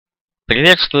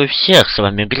Приветствую всех, с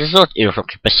вами Гризот и Урок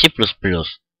по C++.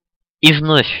 И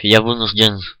вновь я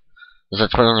вынужден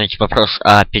затронуть вопрос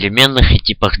о переменных и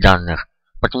типах данных,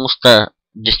 потому что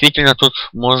действительно тут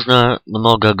можно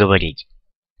много говорить.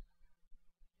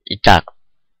 Итак,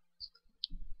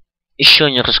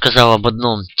 еще не рассказал об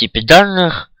одном типе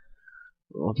данных.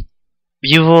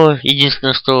 Его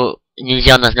единственное, что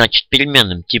нельзя назначить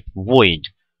переменным, тип void.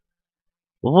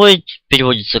 Void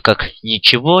переводится как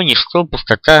ничего, ничто,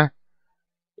 пустота.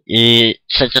 И,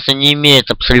 соответственно, не имеет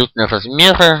абсолютно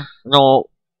размера, но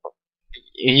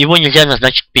его нельзя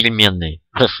назначить переменной,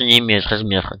 просто не имеет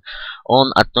размера.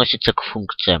 Он относится к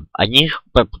функциям. О них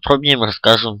подробнее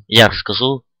я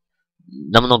расскажу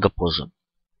намного позже.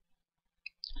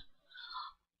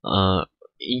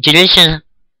 Интересен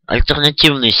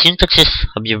альтернативный синтаксис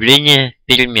объявления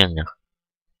переменных.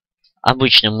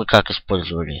 Обычно мы как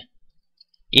использовали?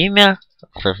 Имя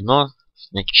равно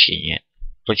значение.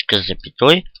 Точка с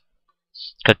запятой,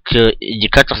 как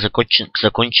индикатор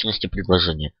законченности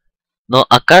предложения. Но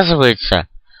оказывается,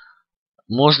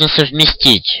 можно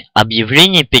совместить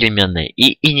объявление переменной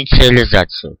и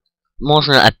инициализацию.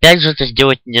 Можно опять же это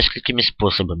сделать несколькими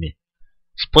способами.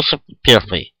 Способ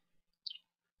первый.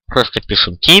 Просто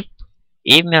пишем тип,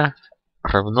 имя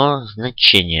равно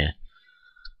значение.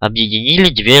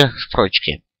 Объединили две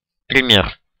строчки.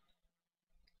 Пример.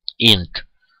 Int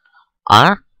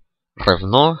a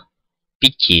равно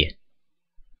 5.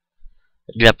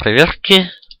 Для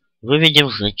проверки выведем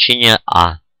значение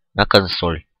a на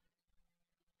консоль.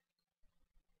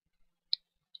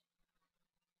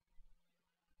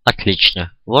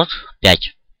 Отлично. Вот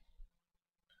 5.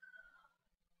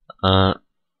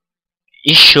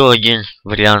 Еще один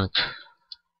вариант.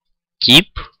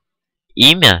 Тип,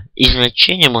 имя и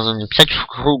значение можно написать в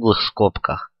круглых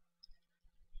скобках.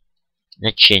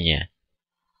 Значение.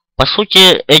 По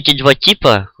сути, эти два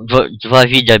типа, два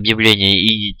вида объявления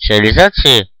и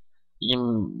инициализации,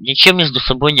 ничем между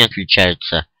собой не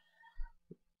отличаются.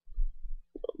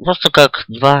 Просто как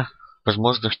два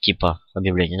возможных типа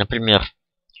объявления. Например,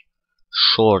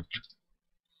 short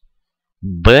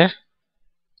b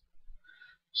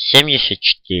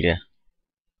 74.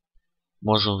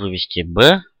 Можем вывести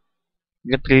b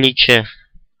для приличия,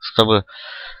 чтобы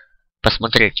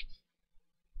посмотреть.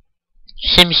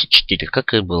 74,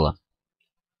 как и было.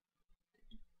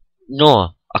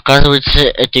 Но, оказывается,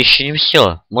 это еще не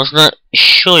все. Можно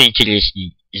еще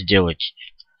интереснее сделать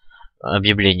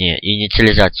объявление и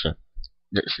инициализацию.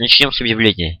 Начнем с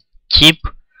объявления. Тип.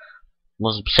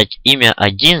 Можно писать имя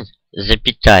 1,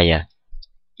 запятая,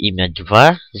 имя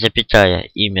 2, запятая,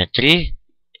 имя 3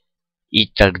 и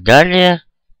так далее.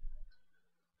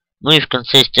 Ну и в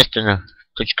конце, естественно,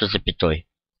 точка с запятой.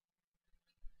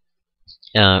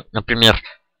 Например,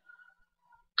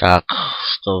 так,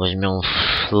 что возьмем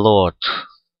float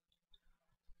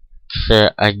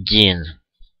c1,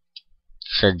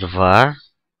 c2,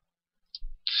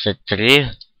 c3,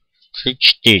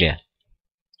 c4.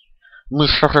 Мы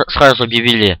сразу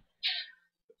объявили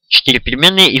 4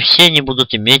 переменные, и все они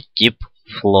будут иметь тип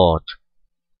float.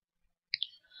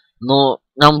 Но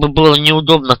нам бы было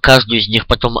неудобно каждую из них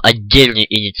потом отдельно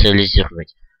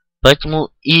инициализировать.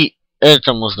 Поэтому и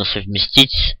это можно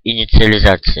совместить с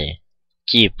инициализацией.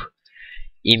 Тип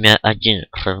имя 1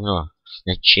 равно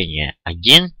значение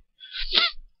 1.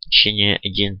 Значение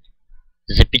 1.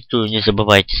 Запятую не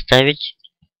забывайте ставить.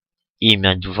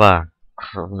 Имя 2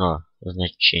 равно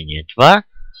значение 2.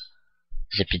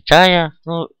 Запятая,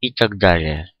 ну и так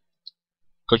далее.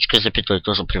 Точка с запятой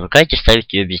тоже привыкайте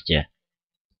ставить ее везде.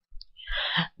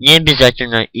 Не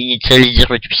обязательно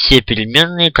инициализировать все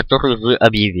переменные, которые вы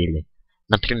объявили.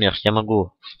 Например, я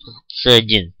могу в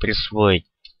c1 присвоить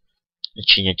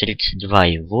значение 32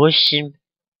 и 8.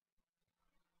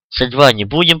 c2 не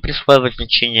будем присваивать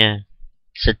значение.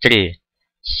 c3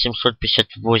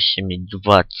 758 и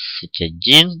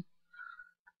 21.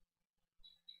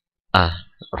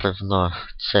 Равно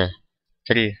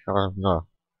c3 равно.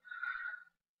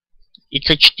 И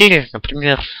c4,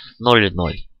 например, 0 и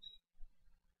 0.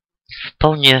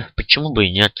 Вполне, почему бы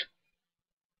и нет.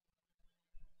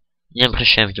 Не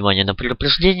обращаем внимания на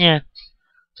предупреждение.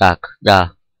 Так,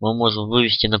 да, мы можем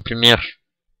вывести, например,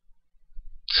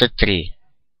 c3.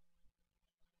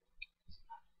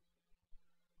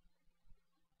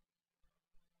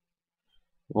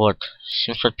 Вот,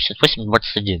 758,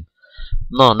 21.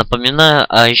 Но напоминаю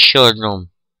о еще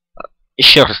одном.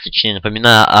 Еще раз, точнее,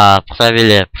 напоминаю о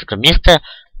правиле программиста.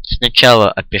 Сначала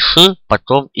опиши,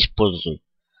 потом используй.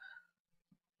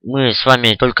 Мы с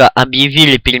вами только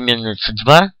объявили переменную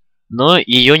c2, но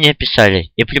ее не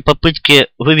описали. И при попытке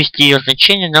вывести ее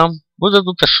значение нам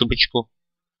выдадут ошибочку.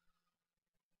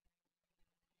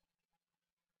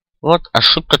 Вот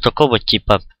ошибка такого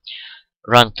типа.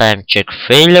 Runtime check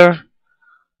failure.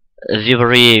 The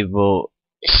variable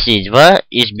c2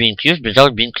 is being used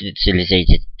without being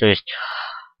initialized. То есть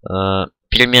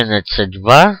переменная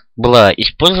c2 была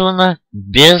использована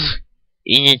без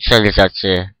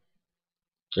инициализации.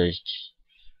 То есть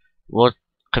вот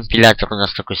компилятор у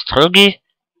нас такой строгий,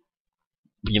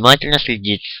 внимательно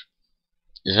следит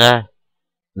за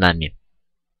нами.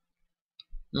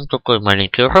 Ну, такой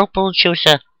маленький урок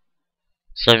получился.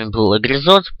 С вами был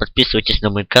Агризот. Подписывайтесь на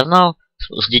мой канал.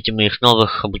 Ждите моих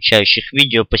новых обучающих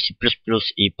видео по C++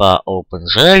 и по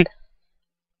OpenGL.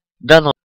 До новых